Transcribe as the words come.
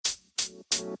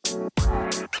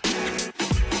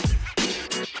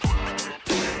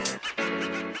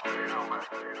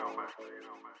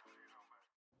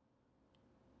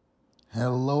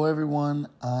Hello, everyone.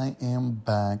 I am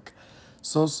back.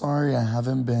 So sorry I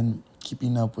haven't been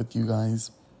keeping up with you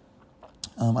guys.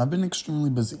 I've been extremely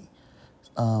busy.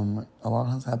 A lot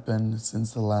has happened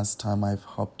since the last time I've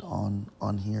hopped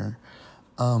on here.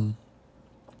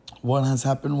 What has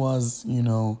happened was,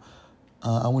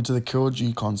 I went to the Karol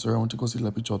G concert. I went to go see La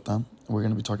Pichota. We're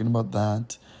gonna be talking about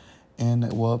that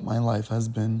and what my life has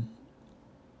been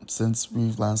since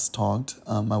we've last talked.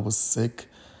 I was sick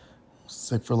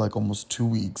for like almost 2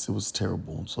 weeks. It was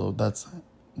terrible. So that's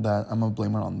that. I'm gonna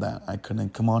blame it on that. I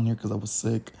couldn't come on here because I was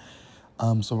sick.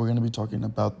 So we're gonna be talking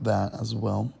about that as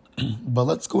well. But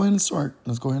let's go ahead and start.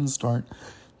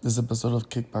 This episode of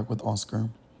Kickback with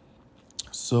Oscar.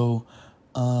 So,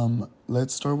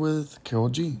 let's start with Karol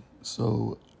G.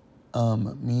 So,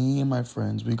 me and my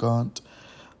friends, we got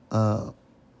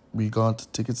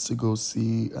tickets to go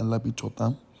see La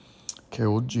Bichota.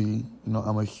 Karol G.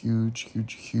 I'm a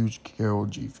huge Karol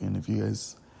G fan. If you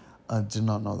guys did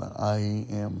not know that, I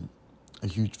am a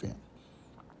huge fan.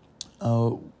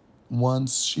 Uh,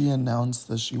 Once she announced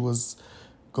that she was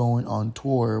going on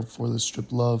tour for the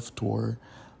Strip Love tour,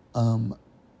 um,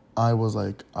 I was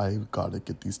like, I gotta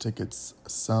get these tickets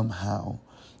somehow,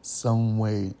 some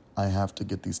way. I have to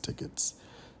get these tickets.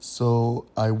 So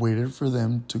I waited for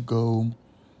them to go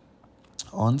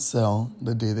on sale.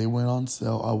 The day they went on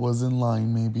sale, I was in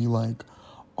line maybe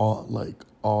all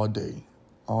day.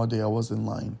 All day I was in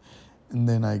line. And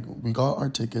then we got our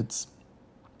tickets.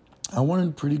 I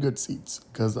wanted pretty good seats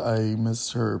because I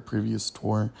missed her previous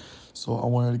tour. So I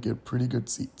wanted to get pretty good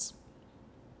seats.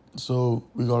 So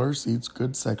we got our seats,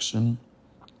 good section,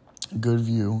 good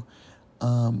view.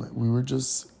 We were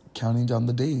just counting down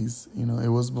the days. It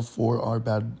was before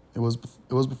it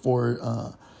was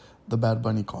before the Bad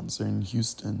Bunny concert in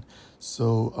Houston.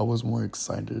 So I was more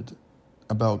excited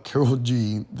about Karol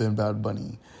G than Bad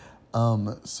Bunny.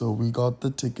 So we got the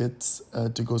tickets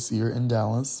to go see her in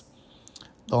Dallas.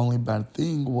 The only bad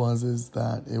thing is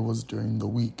that it was during the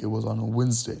week. It was on a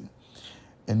Wednesday,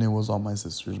 and it was on my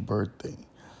sister's birthday.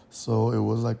 So it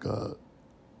was like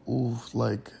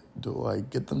do I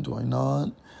get them? Do I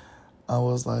not? I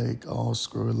was like, oh,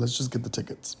 screw it. Let's just get the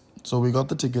tickets. So we got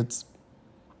the tickets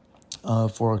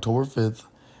for October 5th,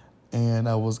 and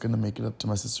I was going to make it up to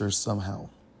my sister somehow,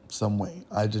 some way.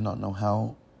 I did not know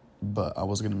how, but I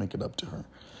was going to make it up to her.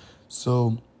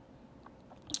 So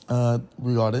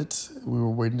we got it. We were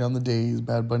waiting down the days.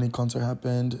 Bad Bunny concert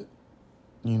happened.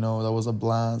 That was a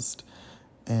blast.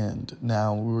 And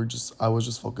now I was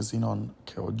just focusing on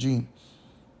Karol G.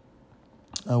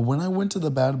 When I went to the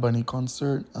Bad Bunny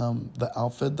concert, the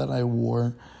outfit that I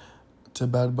wore to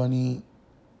Bad Bunny,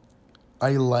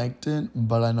 I liked it,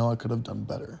 but I know I could have done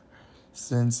better.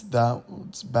 Since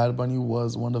Bad Bunny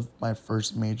was one of my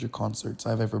first major concerts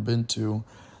I've ever been to,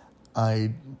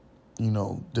 I,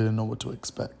 didn't know what to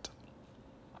expect.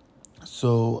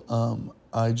 So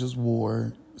I just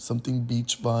wore something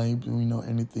beach vibe,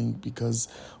 anything, because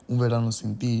un verano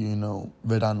sin ti,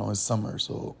 verano is summer,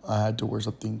 so I had to wear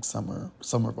something summer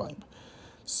vibe.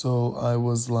 So I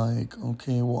was like,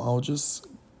 okay, well, I'll just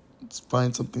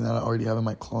find something that I already have in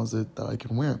my closet that I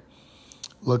can wear.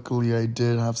 Luckily, I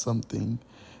did have something,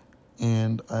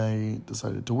 and I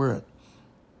decided to wear it.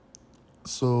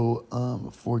 So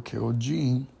for Karol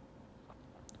G,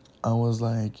 I was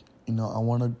like, I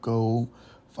want to go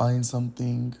find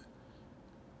something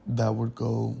that would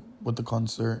go with the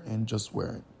concert and just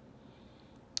wear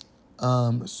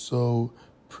it. So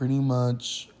pretty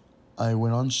much I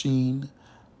went on Shein.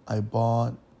 I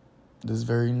bought this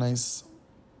very nice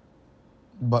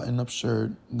button-up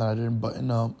shirt that I didn't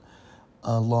button up,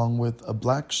 along with a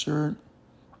black shirt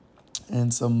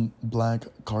and some black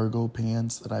cargo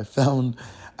pants that I found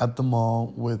at the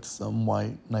mall with some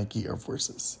white Nike Air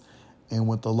Forces. And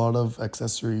with a lot of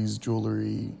accessories,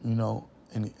 jewelry,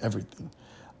 and everything.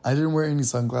 I didn't wear any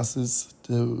sunglasses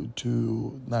to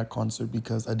that concert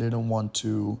because I didn't want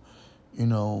to,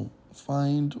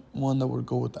 find one that would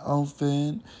go with the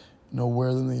outfit,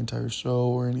 wear them the entire show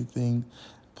or anything.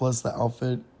 Plus, the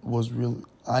outfit was really,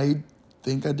 I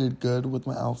think I did good with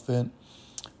my outfit,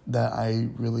 that I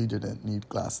really didn't need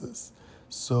glasses.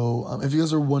 So if you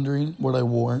guys are wondering what I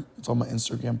wore, it's on my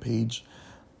Instagram page.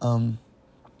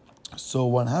 So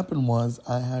what happened was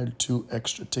I had 2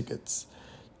 extra tickets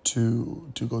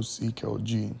to go see Karol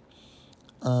G.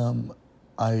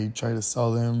 I tried to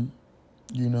sell them,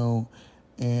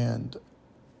 and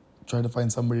try to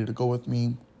find somebody to go with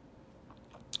me.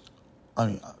 I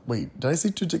mean, wait, did I say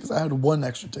 2 tickets? I had one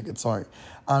extra ticket. Sorry.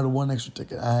 I had one extra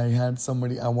ticket. I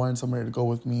wanted somebody to go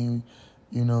with me,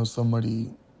 somebody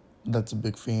that's a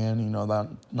big fan, that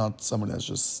not somebody that's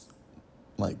just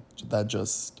like, that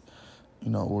just,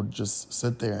 would just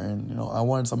sit there and, I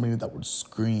wanted somebody that would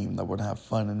scream, that would have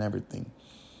fun and everything.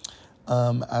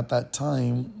 At that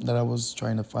time that I was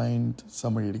trying to find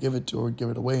somebody to give it to or give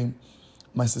it away,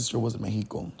 my sister was in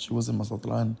Mexico. She was in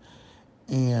Mazatlan.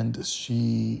 And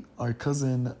our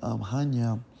cousin,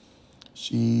 Hanya,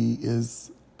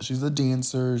 she's a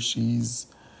dancer. She's,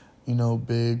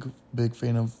 big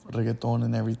fan of reggaeton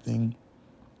and everything.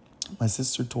 My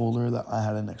sister told her that I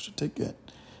had an extra ticket,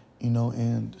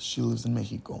 and she lives in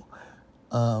Mexico.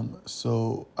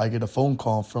 So I get a phone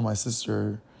call from my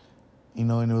sister,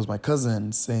 and it was my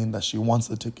cousin saying that she wants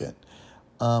the ticket.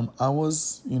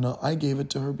 I gave it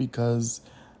to her because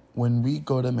when we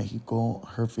go to Mexico,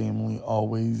 her family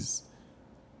always,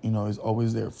 is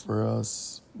always there for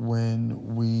us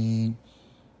when we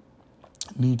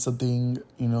need something,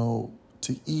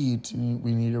 to eat.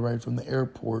 We need a ride from the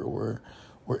airport or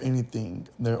anything.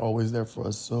 They're always there for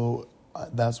us. So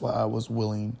that's why I was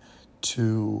willing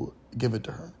to give it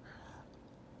to her.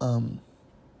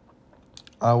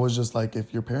 I was just like,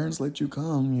 if your parents let you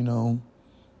come,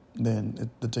 then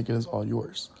the ticket is all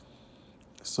yours.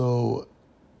 So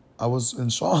I was in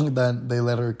shock that they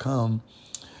let her come.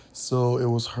 So it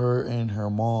was her and her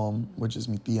mom, which is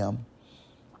mi tía.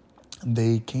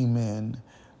 They came in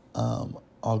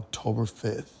October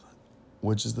 5th,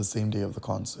 which is the same day of the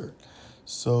concert.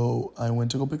 So I went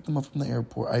to go pick them up from the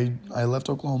airport. I left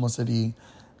Oklahoma City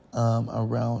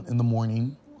around in the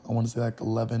morning. I want to say like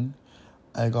 11.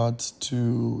 I got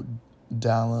to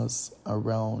Dallas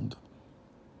around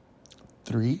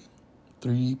 3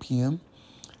 p.m.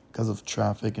 because of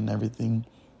traffic and everything.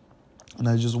 And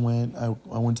I just went, I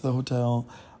went to the hotel,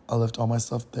 I left all my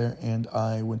stuff there, and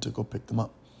I went to go pick them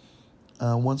up.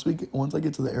 Once I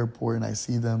get to the airport and I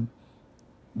see them,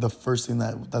 the first thing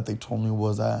that they told me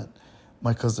was that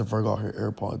my cousin forgot her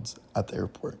AirPods at the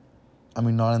airport. I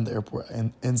mean, not in the airport,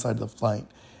 inside the flight.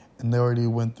 And they already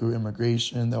went through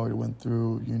immigration, they already went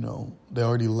through, they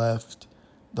already left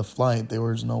the flight. There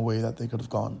was no way that they could have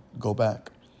go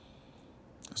back.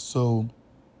 So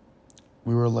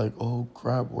we were like, oh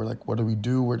crap, we're like, what do we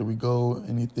do? Where do we go?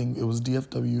 Anything. It was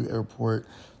DFW airport.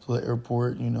 So the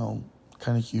airport,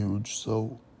 kind of huge.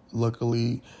 So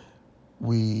luckily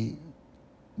we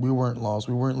weren't lost.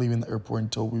 We weren't leaving the airport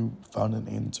until we found an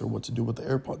answer what to do with the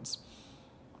AirPods.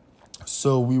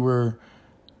 So we were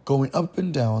going up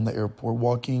and down the airport,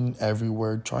 walking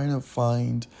everywhere, trying to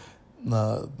find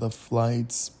the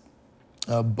flight's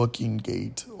booking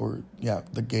gate,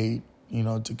 the gate,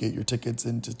 to get your tickets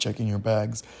and to check in your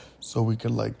bags so we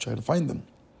could try to find them.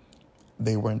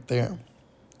 They weren't there.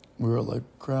 We were like,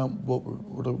 crap,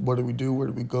 what do we do? Where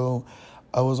do we go?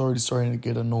 I was already starting to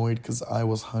get annoyed because I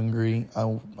was hungry.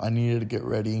 I needed to get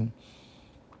ready.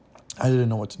 I didn't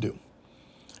know what to do.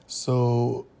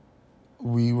 So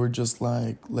we were just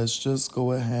like, let's just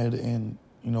go ahead and,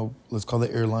 let's call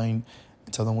the airline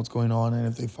and tell them what's going on. And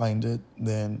if they find it,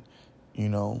 then,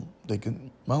 they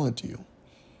can mail it to you.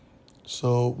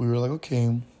 So we were like,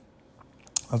 okay,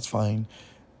 that's fine.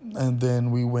 And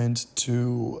then we went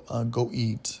to go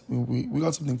eat. We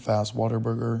got something fast,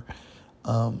 Whataburger.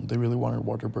 They really wanted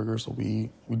Whataburger, so we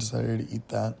decided to eat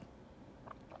that.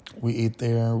 We ate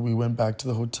there. We went back to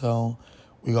the hotel.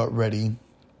 We got ready.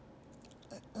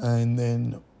 And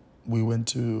then we went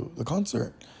to the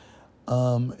concert.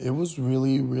 It was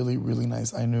really, really, really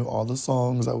nice. I knew all the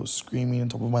songs. I was screaming on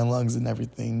top of my lungs and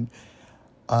everything.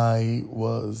 I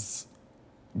was,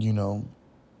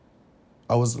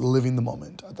 I was living the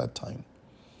moment at that time.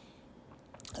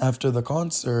 After the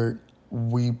concert,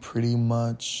 we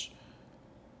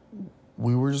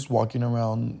were just walking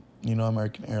around,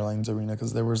 American Airlines arena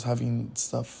because they was having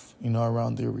stuff,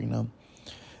 around the arena.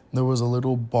 There was a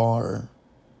little bar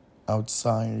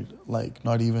outside,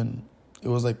 it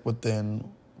was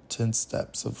within 10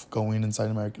 steps of going inside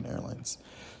American Airlines.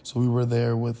 So we were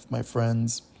there with my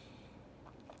friends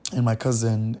and my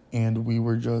cousin, and we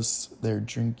were just there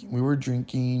drinking. We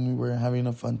were having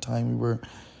a fun time. We were,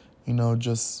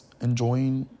 just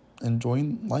enjoying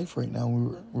life right now.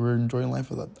 We were enjoying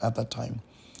life at that time.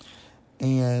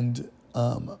 And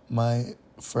my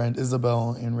friend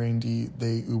Isabel and Randy,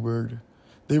 they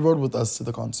rode with us to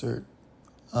the concert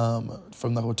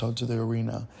from the hotel to the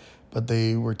arena, but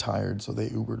they were tired, so they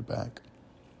Ubered back.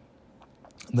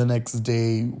 The next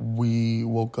day, we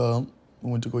woke up,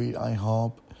 we went to go eat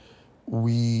IHOP.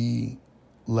 We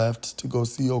left to go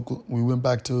see Oakland. We went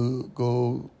back to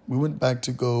go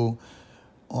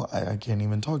Oh, I can't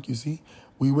even talk. You see,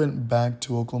 we went back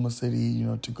to Oklahoma City,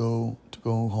 to go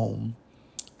home,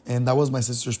 and that was my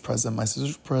sister's present. My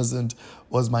sister's present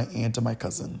was my aunt and my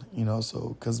cousin.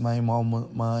 So because my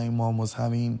mom was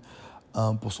having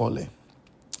pozole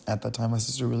at that time. My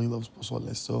sister really loves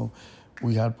pozole, so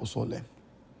we had pozole.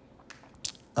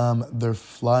 Their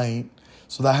flight,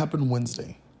 so that happened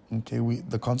Wednesday. Okay,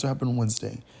 the concert happened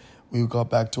Wednesday. We got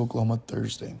back to Oklahoma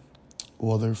Thursday.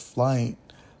 Well, their flight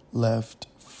left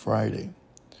Friday.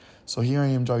 So here I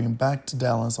am driving back to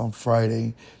Dallas on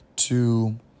Friday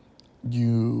to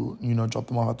drop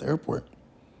them off at the airport.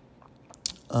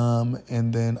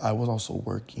 And then I was also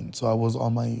working. So I was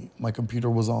on my computer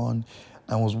was on,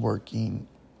 I was working,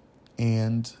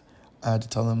 and I had to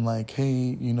tell them like,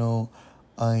 hey,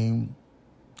 I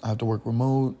have to work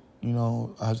remote,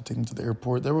 I had to take them to the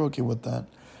airport. They were okay with that.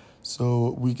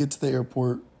 So we get to the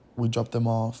airport, we drop them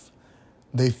off.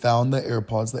 They found the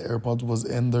AirPods. The AirPods was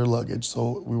in their luggage.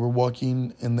 So we were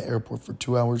walking in the airport for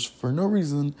 2 hours for no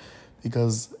reason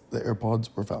because the AirPods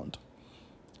were found.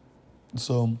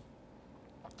 So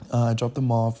I dropped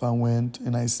them off. I went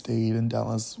and I stayed in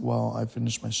Dallas while I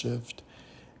finished my shift.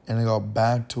 And I got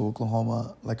back to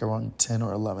Oklahoma like around 10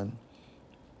 or 11.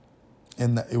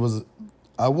 And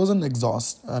I wasn't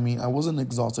exhausted. I wasn't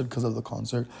exhausted because of the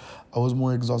concert. I was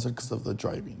more exhausted because of the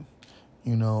driving.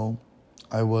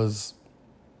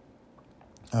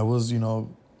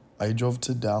 I drove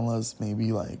to Dallas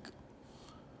maybe like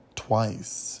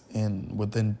twice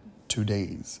within 2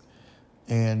 days.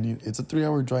 And it's a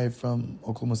 3-hour drive from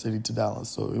Oklahoma City to Dallas.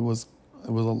 So it was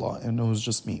a lot, and it was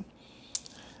just me.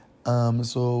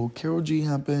 So Karol G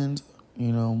happened,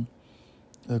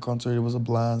 the concert, it was a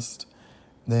blast.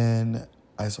 Then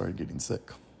I started getting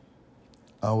sick.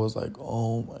 I was like,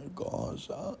 oh my gosh.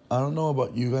 I don't know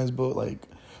about you guys, but like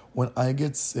when I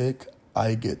get sick,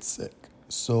 I get sick.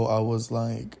 So I was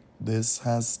like, this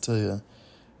has to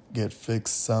get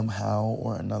fixed somehow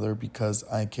or another because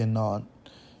I cannot,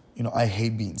 I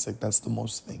hate being sick. That's the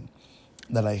most thing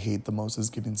that I hate the most is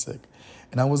getting sick.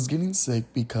 And I was getting sick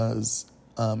because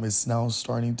it's now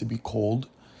starting to be cold.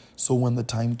 So when the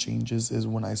time changes is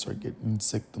when I start getting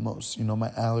sick the most. My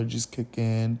allergies kick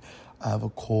in. I have a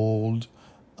cold.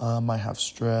 I have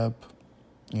strep,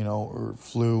 or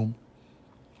flu.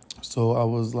 So I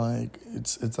was like,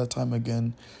 it's that time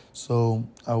again. So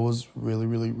I was really,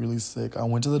 really, really sick. I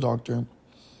went to the doctor.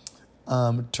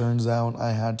 It turns out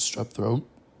I had strep throat.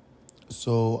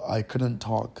 So I couldn't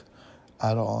talk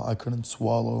at all. I couldn't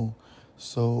swallow.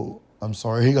 So I'm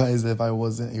sorry, guys, if I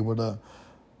wasn't able to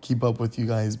keep up with you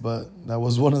guys, but that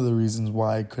was one of the reasons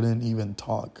why I couldn't even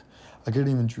talk. I couldn't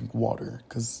even drink water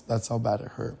because that's how bad it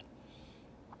hurt.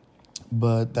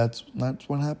 But that's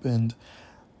what happened.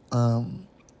 I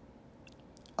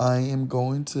am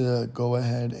going to go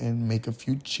ahead and make a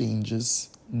few changes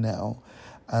now.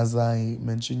 As I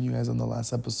mentioned you guys on the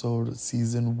last episode,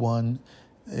 season 1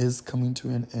 is coming to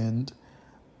an end.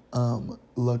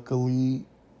 Luckily,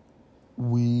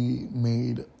 we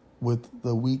made, with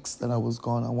the weeks that I was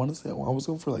gone, I want to say I was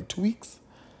gone for like 2 weeks.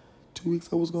 2 weeks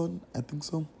I was gone, I think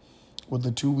so. With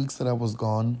the 2 weeks that I was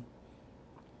gone,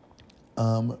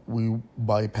 we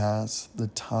bypassed the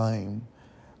time.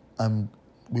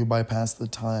 We bypassed the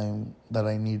time that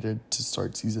I needed to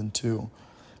start season 2.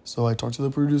 So I talked to the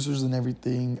producers and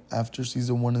everything. After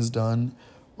season 1 is done,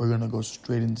 we're gonna go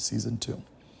straight into season 2.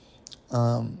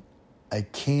 I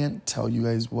can't tell you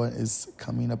guys what is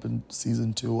coming up in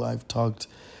season 2. I've talked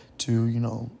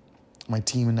to, my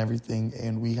team and everything,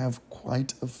 and we have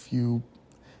quite a few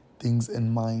things in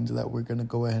mind that we're going to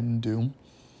go ahead and do.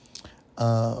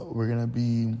 We're going to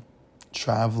be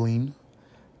traveling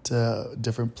to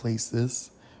different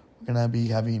places. We're going to be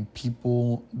having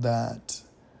people that,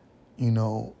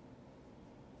 that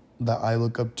I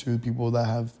look up to, people that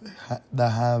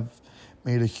have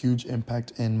made a huge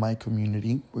impact in my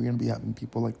community. We're going to be having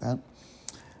people like that.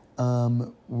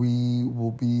 We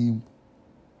will be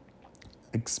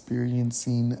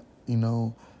experiencing,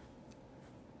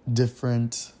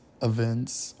 different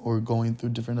events or going through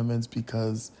different events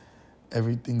because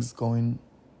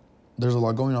there's a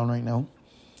lot going on right now.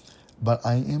 But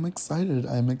I am excited.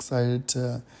 I'm excited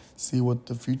to see what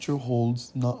the future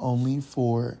holds, not only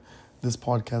for this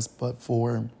podcast, but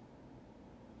for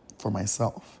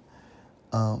myself.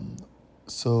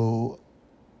 So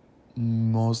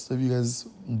most of you guys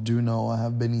do know I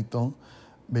have Benito.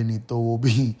 Benito will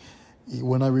be,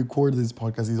 when I record this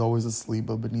podcast, he's always asleep,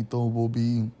 but Benito will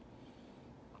be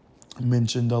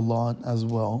mentioned a lot as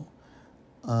well.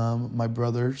 My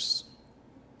brothers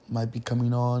might be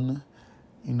coming on.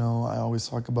 I always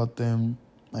talk about them.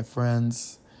 My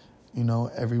friends,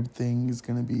 everything is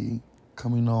going to be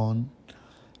coming on.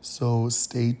 So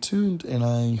stay tuned, and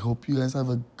I hope you guys have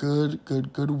a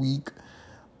good week.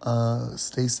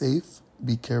 Stay safe.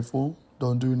 Be careful.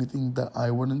 Don't do anything that I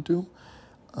wouldn't do.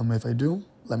 If I do,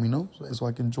 let me know so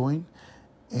I can join.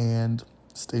 And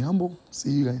stay humble.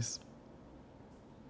 See you guys.